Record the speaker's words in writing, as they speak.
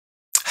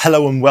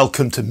Hello and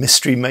welcome to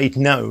Mystery Made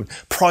Known,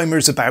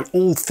 primers about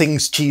all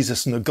things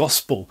Jesus and the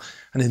Gospel.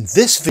 And in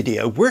this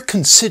video, we're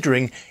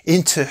considering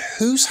into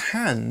whose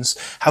hands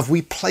have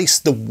we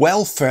placed the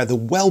welfare, the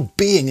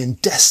well-being and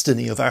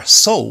destiny of our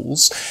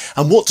souls,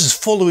 and what does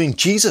following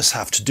Jesus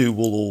have to do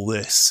with all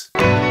this?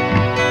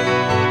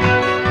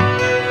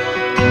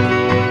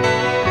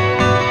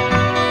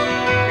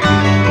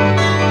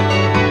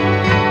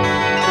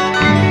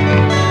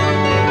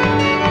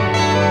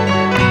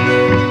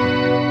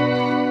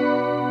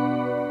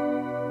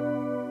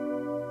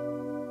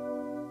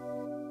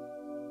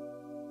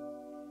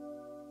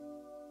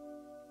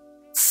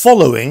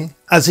 Following,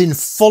 as in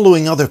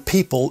following other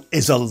people,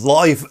 is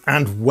alive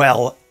and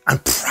well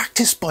and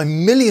practiced by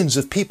millions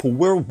of people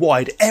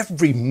worldwide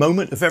every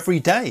moment of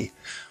every day.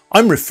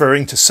 I'm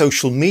referring to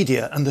social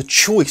media and the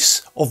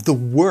choice of the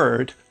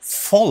word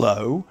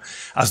follow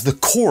as the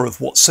core of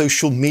what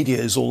social media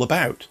is all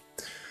about.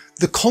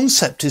 The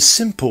concept is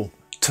simple.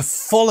 To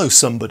follow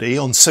somebody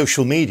on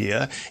social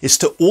media is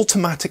to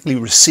automatically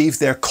receive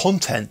their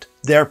content,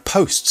 their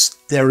posts,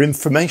 their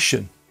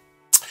information.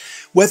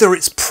 Whether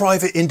it's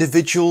private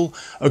individual,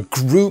 a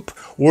group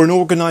or an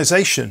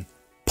organisation,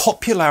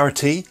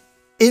 popularity,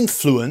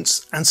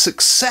 influence and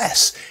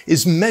success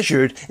is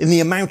measured in the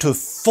amount of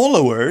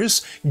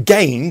followers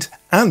gained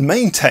and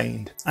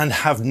maintained. And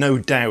have no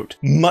doubt,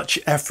 much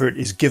effort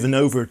is given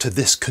over to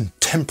this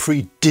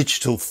contemporary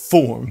digital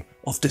form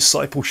of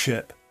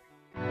discipleship.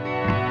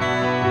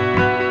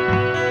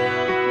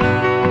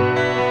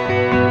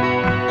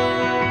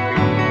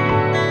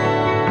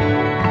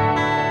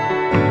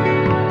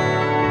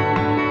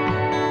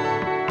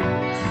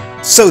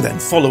 So then,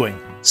 following.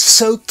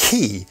 So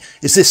key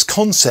is this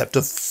concept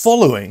of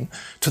following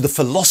to the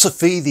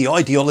philosophy, the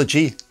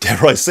ideology,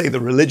 dare I say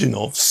the religion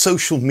of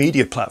social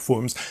media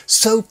platforms.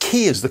 So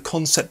key is the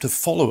concept of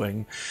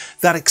following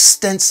that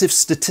extensive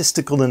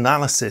statistical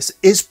analysis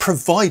is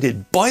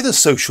provided by the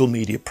social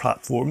media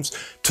platforms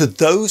to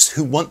those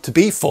who want to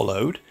be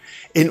followed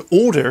in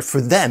order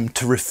for them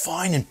to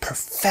refine and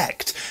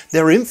perfect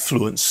their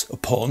influence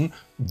upon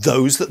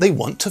those that they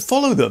want to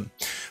follow them.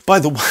 By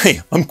the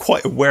way, I'm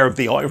quite aware of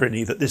the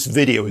irony that this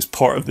video is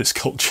part of this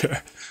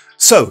culture.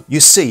 So, you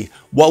see,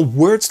 while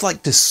words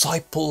like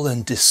disciple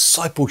and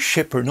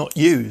discipleship are not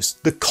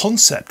used, the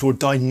concept or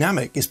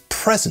dynamic is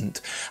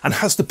present and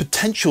has the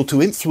potential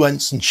to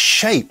influence and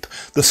shape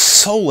the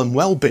soul and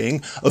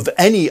well-being of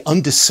any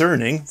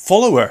undiscerning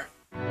follower.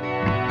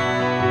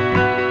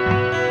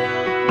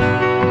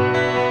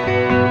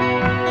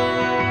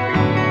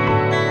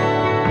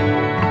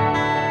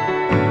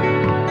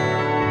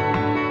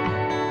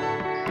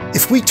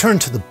 If we turn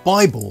to the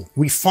Bible,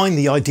 we find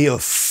the idea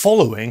of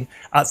following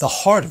at the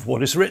heart of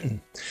what is written.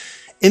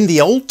 In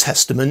the Old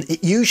Testament,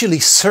 it usually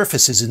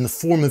surfaces in the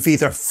form of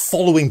either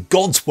following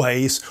God's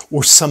ways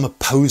or some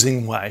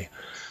opposing way.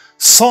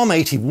 Psalm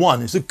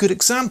 81 is a good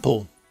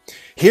example.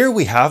 Here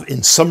we have,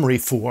 in summary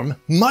form,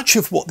 much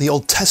of what the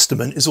Old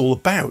Testament is all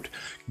about.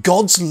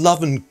 God's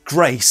love and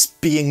grace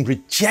being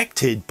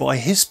rejected by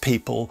his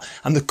people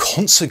and the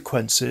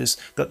consequences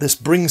that this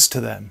brings to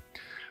them.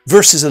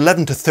 Verses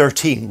 11 to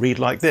 13 read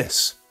like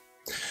this.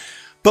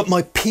 But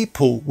my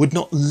people would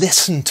not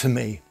listen to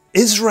me.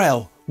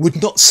 Israel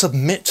would not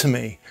submit to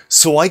me.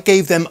 So I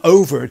gave them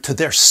over to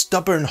their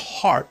stubborn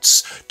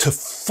hearts to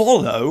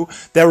follow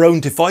their own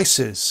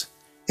devices.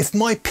 If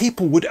my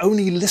people would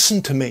only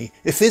listen to me,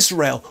 if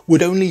Israel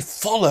would only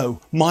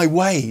follow my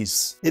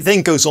ways. It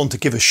then goes on to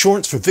give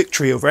assurance for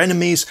victory over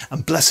enemies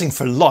and blessing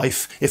for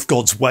life if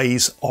God's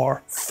ways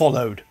are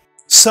followed.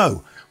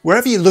 So,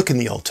 wherever you look in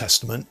the Old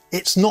Testament,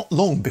 it's not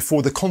long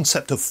before the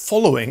concept of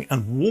following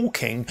and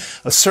walking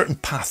a certain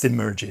path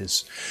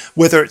emerges.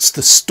 Whether it's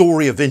the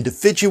story of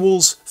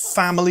individuals,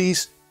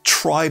 families,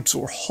 tribes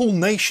or whole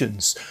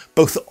nations,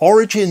 both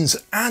origins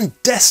and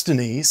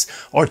destinies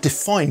are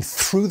defined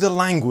through the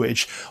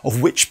language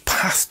of which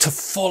path to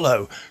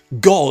follow,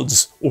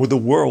 God's or the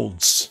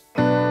world's.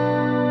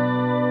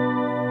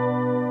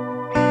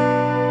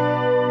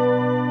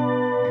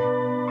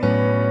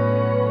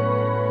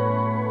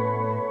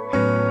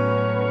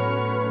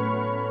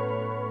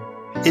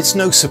 It's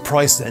no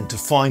surprise then to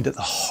find at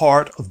the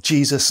heart of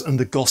Jesus and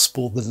the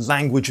gospel the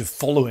language of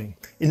following.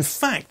 In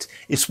fact,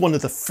 it's one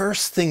of the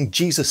first things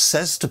Jesus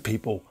says to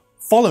people,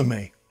 follow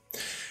me.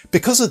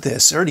 Because of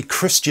this, early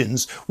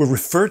Christians were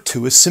referred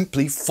to as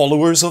simply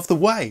followers of the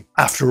way.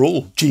 After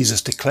all,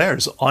 Jesus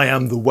declares, I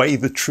am the way,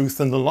 the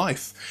truth and the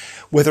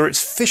life. Whether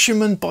it's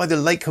fishermen by the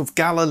Lake of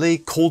Galilee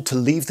called to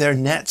leave their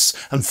nets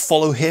and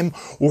follow him,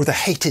 or the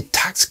hated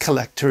tax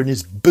collector in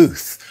his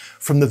booth,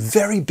 from the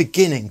very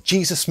beginning,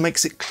 Jesus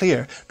makes it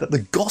clear that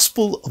the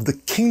gospel of the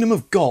kingdom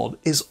of God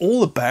is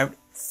all about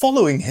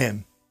following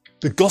him.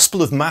 The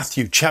Gospel of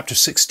Matthew chapter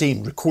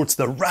 16 records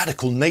the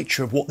radical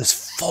nature of what this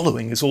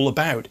following is all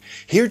about.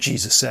 Here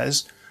Jesus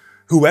says,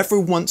 whoever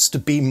wants to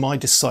be my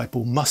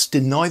disciple must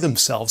deny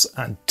themselves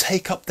and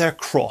take up their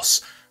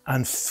cross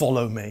and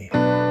follow me.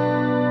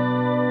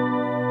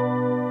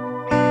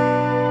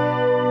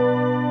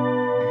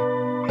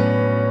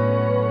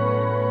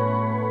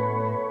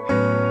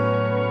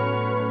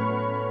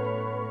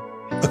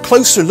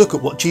 closer look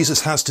at what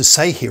Jesus has to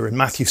say here in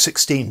Matthew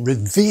 16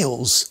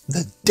 reveals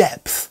the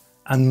depth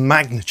and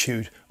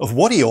magnitude of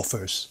what he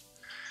offers.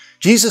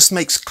 Jesus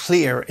makes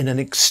clear in an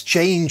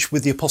exchange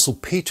with the Apostle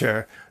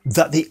Peter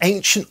that the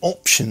ancient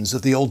options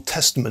of the Old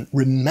Testament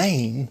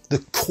remain the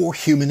core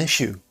human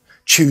issue.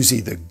 Choose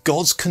either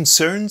God's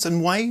concerns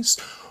and ways,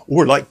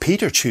 or like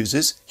Peter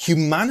chooses,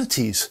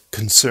 humanity's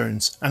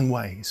concerns and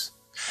ways.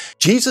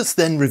 Jesus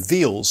then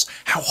reveals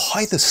how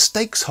high the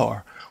stakes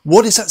are.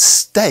 What is at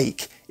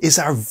stake is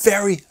our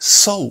very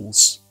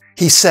souls.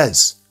 He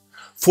says,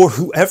 "For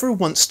whoever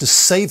wants to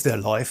save their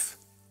life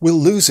will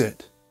lose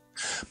it.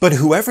 But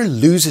whoever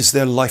loses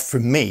their life for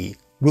me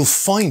will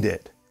find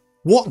it.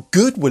 What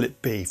good will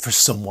it be for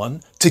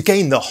someone to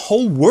gain the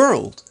whole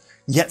world,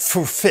 yet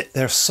forfeit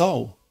their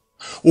soul?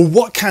 Or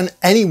what can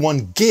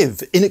anyone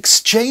give in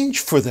exchange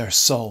for their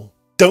soul?"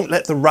 Don't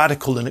let the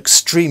radical and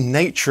extreme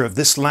nature of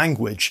this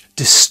language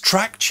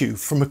distract you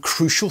from a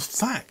crucial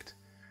fact.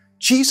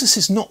 Jesus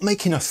is not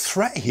making a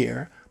threat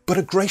here, but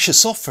a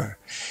gracious offer.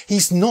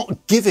 He's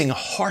not giving a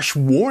harsh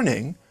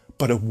warning,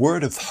 but a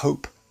word of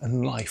hope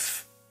and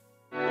life.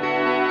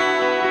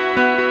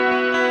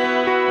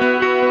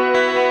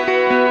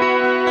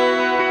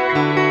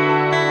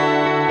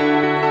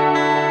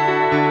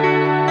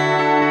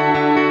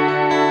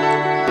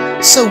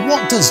 So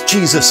what does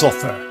Jesus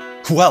offer?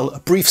 Well, a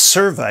brief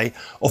survey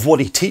of what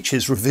he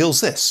teaches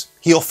reveals this.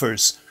 He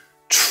offers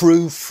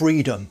true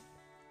freedom,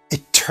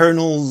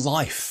 eternal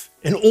life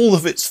in all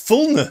of its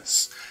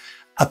fullness,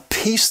 a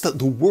peace that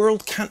the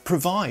world can't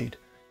provide,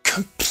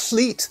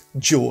 complete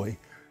joy,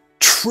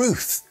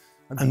 truth,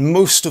 and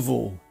most of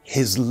all,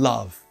 his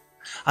love.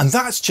 And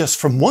that's just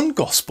from one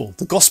gospel,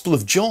 the Gospel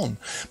of John.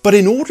 But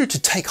in order to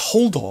take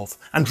hold of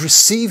and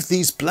receive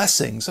these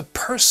blessings, a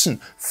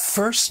person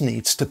first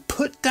needs to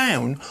put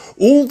down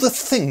all the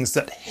things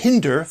that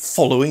hinder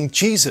following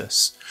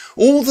Jesus,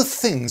 all the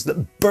things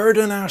that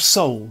burden our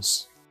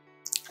souls.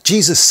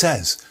 Jesus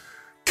says,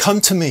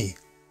 "Come to me,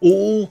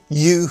 all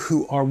you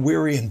who are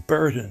weary and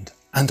burdened,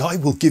 and I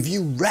will give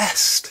you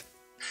rest.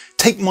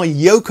 Take my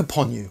yoke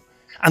upon you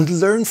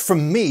and learn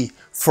from me,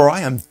 for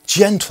I am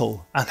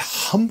gentle and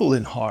humble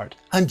in heart,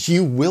 and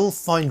you will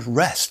find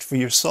rest for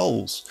your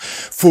souls.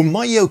 For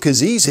my yoke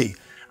is easy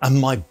and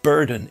my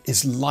burden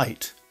is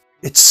light."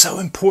 It's so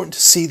important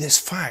to see this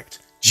fact.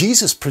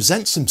 Jesus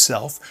presents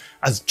himself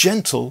as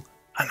gentle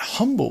and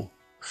humble.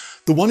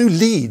 The one who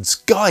leads,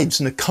 guides,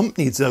 and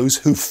accompanies those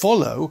who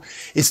follow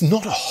is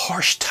not a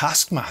harsh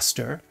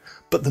taskmaster,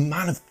 but the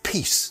man of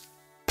peace,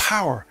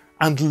 power,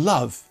 and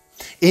love.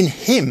 In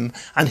him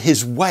and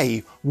his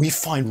way, we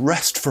find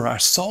rest for our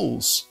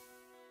souls.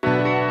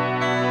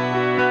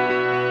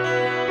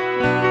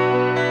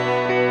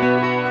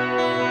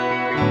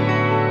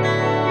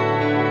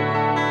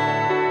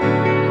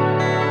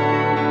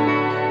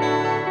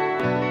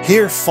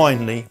 Here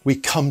finally we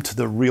come to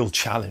the real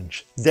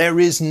challenge. There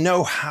is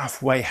no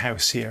halfway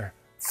house here.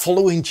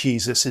 Following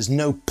Jesus is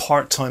no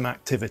part-time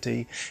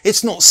activity.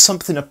 It's not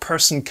something a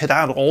person could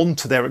add on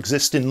to their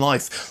existing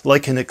life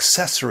like an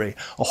accessory,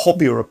 a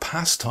hobby or a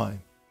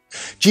pastime.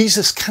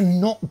 Jesus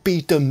cannot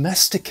be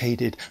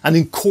domesticated and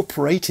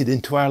incorporated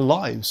into our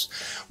lives.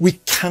 We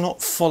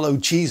cannot follow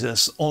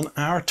Jesus on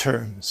our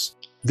terms.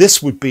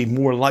 This would be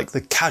more like the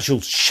casual,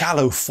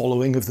 shallow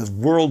following of the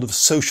world of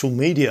social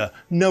media.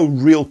 No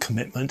real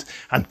commitment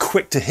and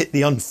quick to hit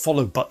the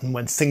unfollow button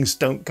when things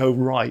don't go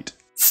right.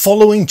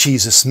 Following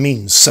Jesus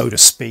means, so to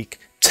speak,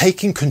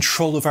 taking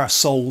control of our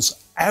souls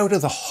out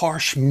of the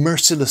harsh,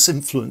 merciless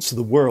influence of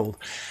the world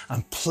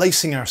and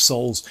placing our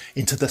souls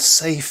into the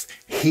safe,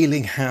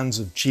 healing hands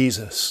of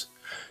Jesus.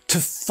 To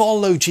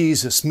follow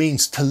Jesus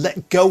means to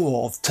let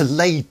go of, to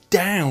lay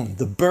down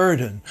the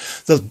burden,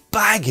 the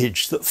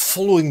baggage that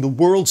following the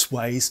world's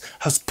ways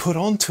has put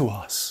onto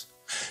us.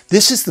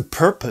 This is the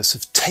purpose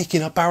of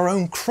taking up our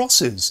own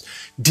crosses,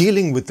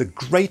 dealing with the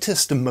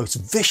greatest and most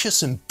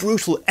vicious and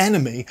brutal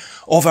enemy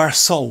of our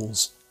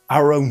souls,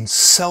 our own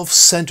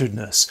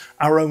self-centeredness,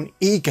 our own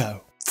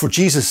ego. For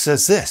Jesus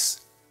says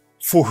this,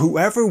 "For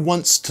whoever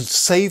wants to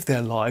save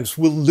their lives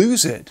will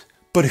lose it,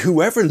 but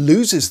whoever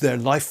loses their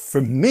life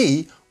for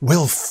me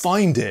will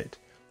find it."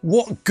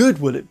 What good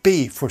will it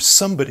be for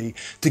somebody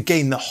to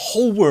gain the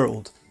whole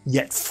world,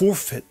 yet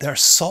forfeit their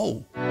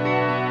soul?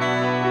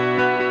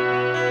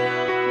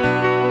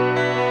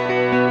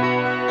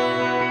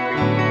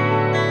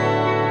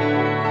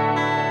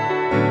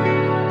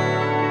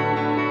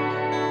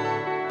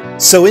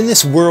 So in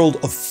this world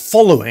of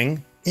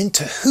following,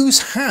 into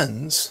whose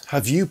hands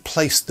have you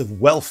placed the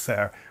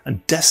welfare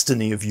and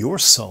destiny of your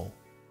soul?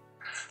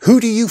 Who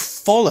do you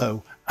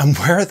follow and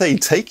where are they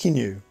taking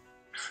you?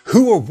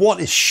 Who or what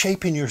is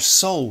shaping your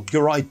soul,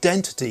 your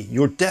identity,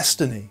 your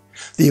destiny,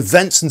 the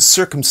events and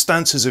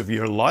circumstances of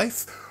your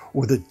life,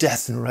 or the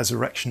death and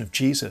resurrection of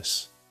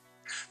Jesus?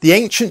 The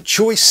ancient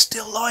choice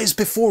still lies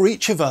before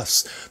each of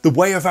us, the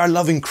way of our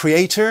loving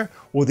Creator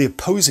or the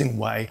opposing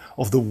way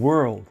of the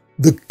world.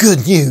 The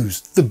good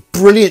news, the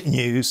brilliant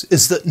news,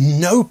 is that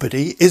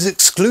nobody is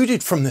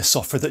excluded from this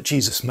offer that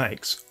Jesus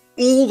makes.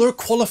 all are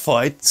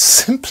qualified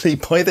simply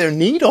by their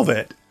need of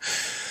it.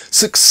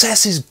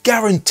 Success is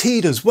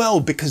guaranteed as well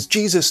because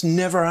Jesus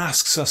never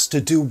asks us to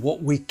do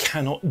what we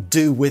cannot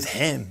do with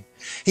him.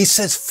 He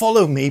says,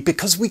 follow me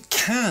because we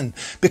can,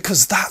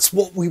 because that's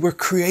what we were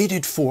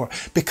created for,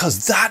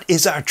 because that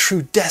is our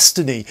true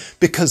destiny,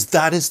 because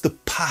that is the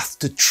path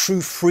to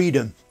true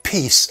freedom,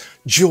 peace,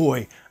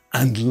 joy,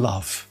 and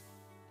love.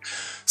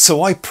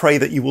 So I pray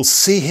that you will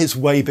see his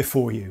way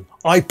before you.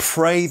 I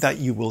pray that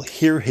you will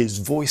hear his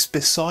voice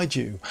beside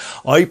you.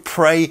 I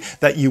pray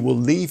that you will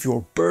leave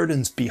your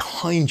burdens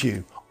behind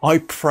you. I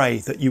pray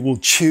that you will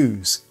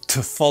choose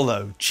to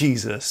follow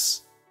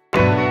Jesus.